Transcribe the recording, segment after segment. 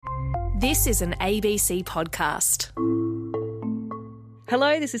This is an ABC podcast.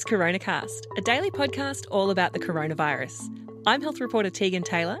 Hello, this is CoronaCast, a daily podcast all about the coronavirus. I'm health reporter Tegan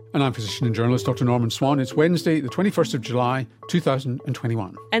Taylor. And I'm physician and journalist Dr. Norman Swan. It's Wednesday, the 21st of July,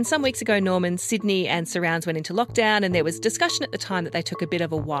 2021. And some weeks ago, Norman, Sydney and surrounds went into lockdown, and there was discussion at the time that they took a bit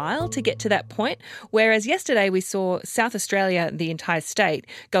of a while to get to that point, whereas yesterday we saw South Australia, the entire state,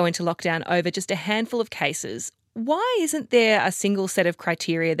 go into lockdown over just a handful of cases. Why isn't there a single set of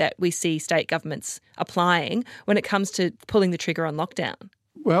criteria that we see state governments applying when it comes to pulling the trigger on lockdown?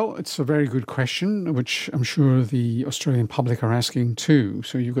 Well, it's a very good question, which I'm sure the Australian public are asking too.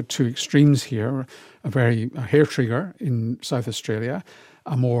 So you've got two extremes here, a hair trigger in South Australia,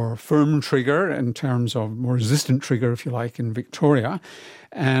 a more firm trigger in terms of more resistant trigger, if you like, in Victoria,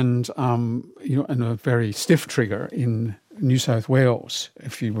 and and a very stiff trigger in New South Wales,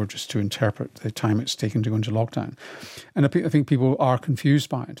 if you were just to interpret the time it's taken to go into lockdown. And I think people are confused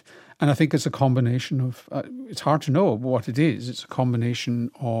by it. And I think it's a combination of, it's hard to know what it is. It's a combination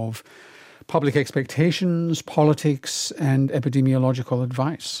of public expectations, politics, and epidemiological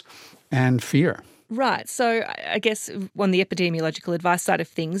advice and fear. Right. So I guess on the epidemiological advice side of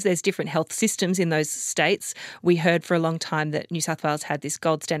things, there's different health systems in those states. We heard for a long time that New South Wales had this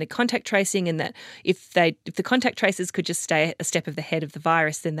gold standard contact tracing, and that if the contact tracers could just stay a step ahead of the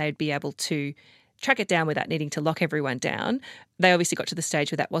virus, then they'd be able to track it down without needing to lock everyone down. They obviously got to the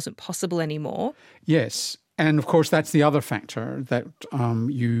stage where that wasn't possible anymore. Yes. And of course, that's the other factor that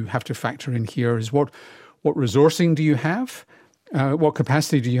you have to factor in here is what resourcing do you have? What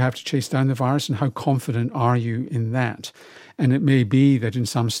capacity do you have to chase down the virus, and how confident are you in that? And it may be that in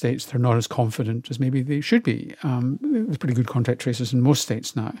some states they're not as confident as maybe they should be. There's pretty good contact tracers in most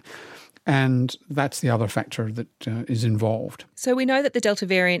states now. And that's the other factor that is involved. So we know that the Delta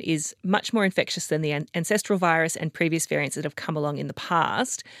variant is much more infectious than the ancestral virus and previous variants that have come along in the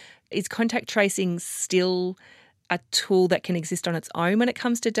past. Is contact tracing still a tool that can exist on its own when it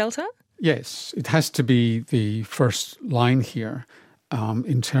comes to Delta? Yes, it has to be the first line here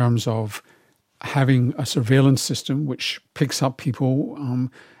in terms of having a surveillance system which picks up people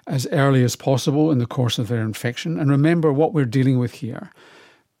as early as possible in the course of their infection. And remember what we're dealing with here,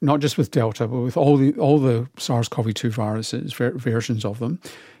 not just with Delta, but with all the SARS-CoV-2 viruses, versions of them,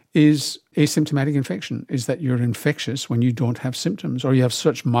 is asymptomatic infection, is that you're infectious when you don't have symptoms, or you have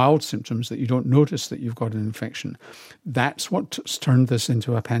such mild symptoms that you don't notice that you've got an infection. That's what's turned this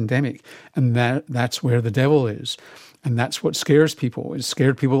into a pandemic, and that's where the devil is. And that's what scares people. It's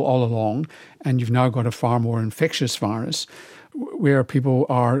scared people all along, and you've now got a far more infectious virus where people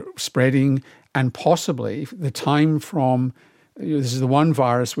are spreading, and possibly the time from this is the one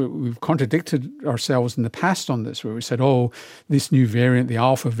virus where we've contradicted ourselves in the past on this, where we said, this new variant, the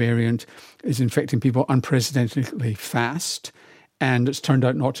Alpha variant, is infecting people unprecedentedly fast. And it's turned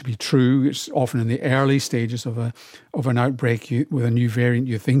out not to be true. It's often in the early stages of an outbreak with a new variant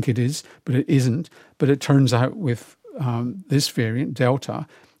you think it is, but it isn't. But it turns out with this variant, Delta,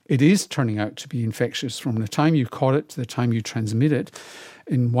 it is turning out to be infectious from the time you caught it to the time you transmit it.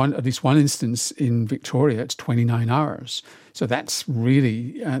 In at least one instance in Victoria, it's 29 hours. So that's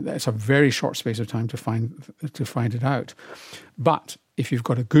really that's a very short space of time to find it out. But if you've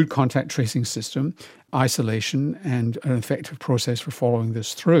got a good contact tracing system, isolation, and an effective process for following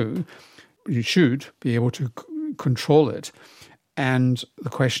this through, you should be able to control it. And the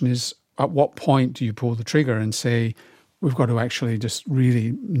question is, at what point do you pull the trigger and say, we've got to actually just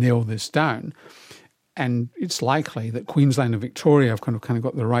really nail this down? And it's likely that Queensland and Victoria have kind of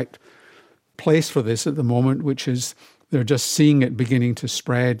got the right place for this at the moment, which is they're just seeing it beginning to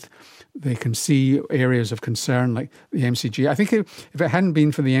spread. They can see areas of concern like the MCG. I think if it hadn't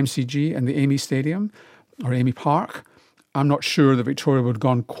been for the MCG and the AAMI Stadium or AAMI Park, I'm not sure that Victoria would have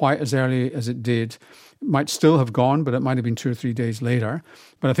gone quite as early as it did. It might still have gone, but it might have been 2 or 3 days later.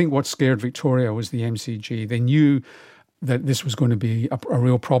 But I think what scared Victoria was the MCG. They knew that this was going to be a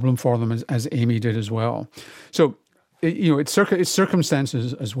real problem for them, as AAMI did as well. So, it's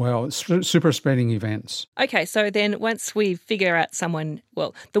circumstances as well. It's super spreading events. Okay, so then once we figure out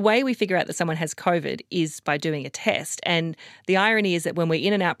the way we figure out that someone has COVID is by doing a test. And the irony is that when we're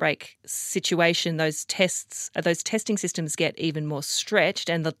in an outbreak situation, those testing systems get even more stretched,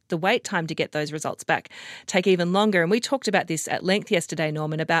 and the wait time to get those results back take even longer. And we talked about this at length yesterday,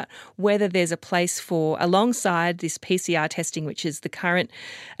 Norman, about whether there's a place for, alongside this PCR testing, which is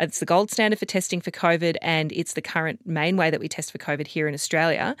it's the gold standard for testing for COVID, and it's the current main way that we test for COVID here in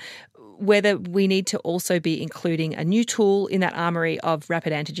Australia, whether we need to also be including a new tool in that armoury of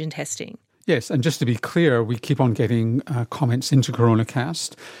rapid antigen testing. Yes, and just to be clear, we keep on getting comments into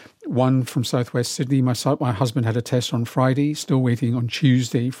CoronaCast. One from Southwest Sydney, my husband had a test on Friday, still waiting on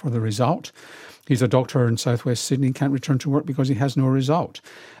Tuesday for the result. He's a doctor in Southwest Sydney, can't return to work because he has no result,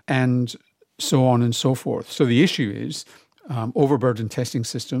 and so on and so forth. So the issue is overburdened testing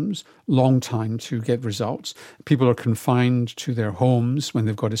systems, long time to get results. People are confined to their homes when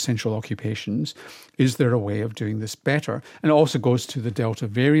they've got essential occupations. Is there a way of doing this better? And it also goes to the Delta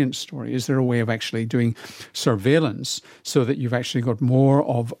variant story. Is there a way of actually doing surveillance so that you've actually got more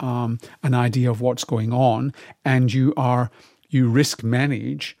of an idea of what's going on, and you risk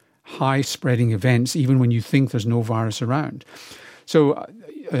manage high spreading events even when you think there's no virus around? So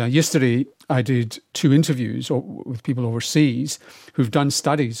yesterday I did 2 interviews with people overseas who've done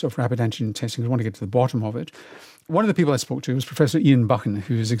studies of rapid antigen testing. I want to get to the bottom of it. One of the people I spoke to was Professor Ian Buchan,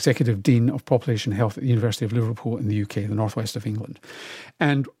 who is Executive Dean of Population Health at the University of Liverpool in the UK, the northwest of England.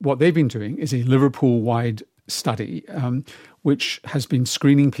 And what they've been doing is a Liverpool-wide study which has been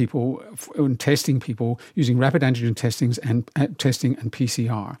screening people and testing people using rapid antigen testing and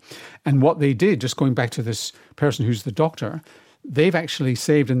PCR. And what they did, just going back to this person who's the doctor, they've actually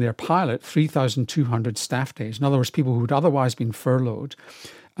saved in their pilot 3,200 staff days. In other words, people who had otherwise been furloughed,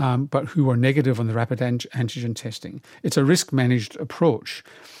 but who are negative on the rapid antigen testing. It's a risk-managed approach,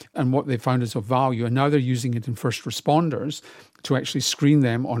 and what they found is of value, and now they're using it in first responders to actually screen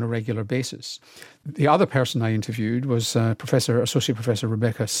them on a regular basis. The other person I interviewed was Associate Professor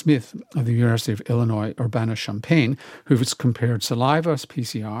Rebecca Smith of the University of Illinois Urbana-Champaign, who has compared saliva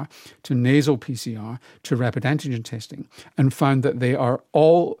PCR to nasal PCR to rapid antigen testing, and found that they are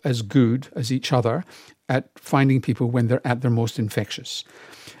all as good as each other at finding people when they're at their most infectious.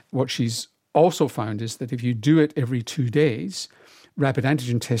 What she's also found is that if you do it every 2 days, rapid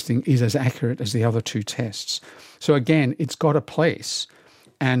antigen testing is as accurate as the other 2 tests. So again, it's got a place.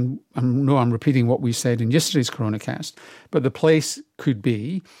 And I know I'm repeating what we said in yesterday's CoronaCast, but the place could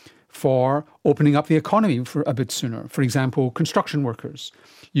be for opening up the economy for a bit sooner. For example, construction workers.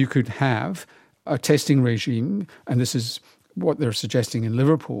 You could have a testing regime, and this is what they're suggesting in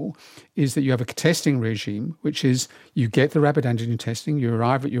Liverpool, is that you have a testing regime, which is you get the rapid antigen testing, you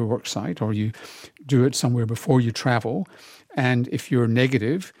arrive at your work site, or you do it somewhere before you travel, and if you're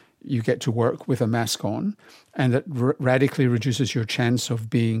negative, you get to work with a mask on, and that radically reduces your chance of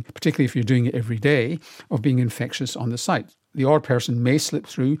being, particularly if you're doing it every day, of being infectious on the site. The odd person may slip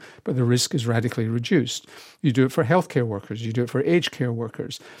through, but the risk is radically reduced. You do it for healthcare workers, you do it for aged care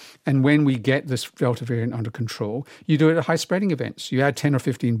workers. And when we get this Delta variant under control, you do it at high spreading events. You add $10 or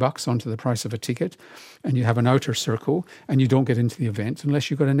 $15 onto the price of a ticket, and you have an outer circle, and you don't get into the event unless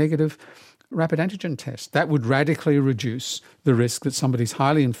you've got a negative rapid antigen test. That would radically reduce the risk that somebody's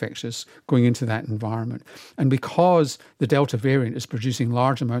highly infectious going into that environment. And because the Delta variant is producing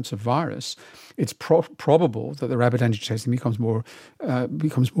large amounts of virus, it's probable that the rapid antigen testing becomes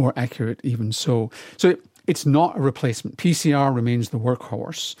more accurate even so. So it's not a replacement. PCR remains the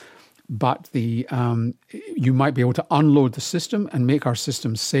workhorse, but you might be able to unload the system and make our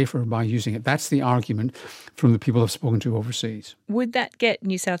system safer by using it. That's the argument from the people I've spoken to overseas. Would that get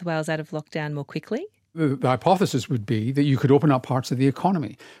New South Wales out of lockdown more quickly? The hypothesis would be that you could open up parts of the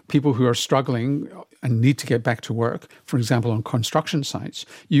economy. People who are struggling and need to get back to work, for example, on construction sites,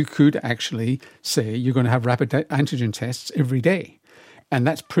 you could actually say you're going to have rapid antigen tests every day. And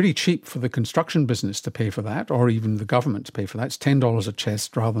that's pretty cheap for the construction business to pay for that, or even the government to pay for that. It's $10 a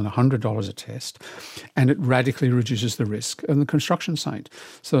test rather than $100 a test. And it radically reduces the risk on the construction site.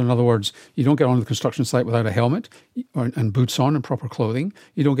 So in other words, you don't get on the construction site without a helmet and boots on and proper clothing.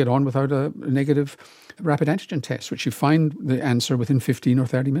 You don't get on without a negative rapid antigen test, which you find the answer within 15 or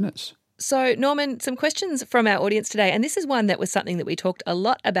 30 minutes. So, Norman, some questions from our audience today, and this is one that was something that we talked a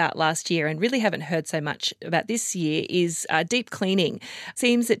lot about last year and really haven't heard so much about this year, is deep cleaning. It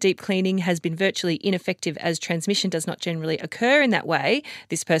seems that deep cleaning has been virtually ineffective as transmission does not generally occur in that way.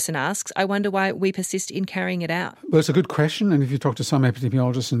 This person asks, I wonder why we persist in carrying it out. Well, it's a good question, and if you talk to some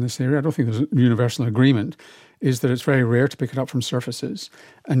epidemiologists in this area, I don't think there's a universal agreement, is that it's very rare to pick it up from surfaces,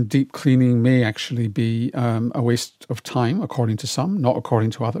 and deep cleaning may actually be a waste of time, according to some, not according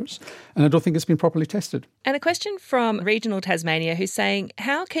to others. And I don't think it's been properly tested. And a question from Regional Tasmania who's saying,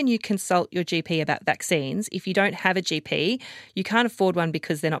 how can you consult your GP about vaccines if you don't have a GP, you can't afford one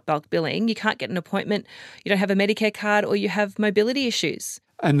because they're not bulk billing, you can't get an appointment, you don't have a Medicare card, or you have mobility issues?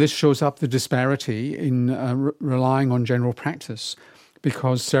 And this shows up the disparity in relying on general practice,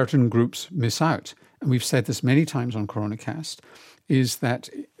 because certain groups miss out. And we've said this many times on CoronaCast, is that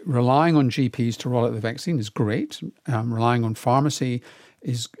relying on GPs to roll out the vaccine is great. Relying on pharmacy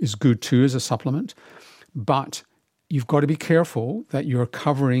is good too as a supplement. But you've got to be careful that you're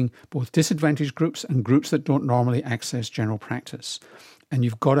covering both disadvantaged groups and groups that don't normally access general practice. And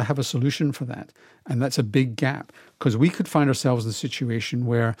you've got to have a solution for that. And that's a big gap, because we could find ourselves in a situation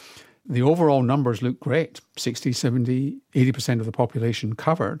where the overall numbers look great, 60, 70, 80% of the population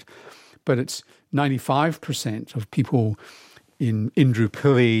covered, but it's 95% of people in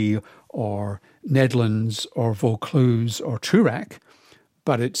Indooroopilly or Nedlands or Vaucluse or Toorak,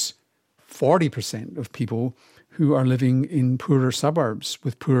 but it's 40% of people who are living in poorer suburbs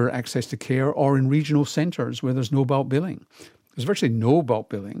with poorer access to care, or in regional centres where there's no bulk billing. There's virtually no bulk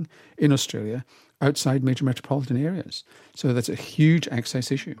billing in Australia outside major metropolitan areas. So that's a huge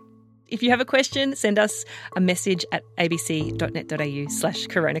access issue. If you have a question, send us a message at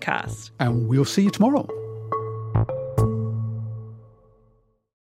abc.net.au/coronacast. And we'll see you tomorrow.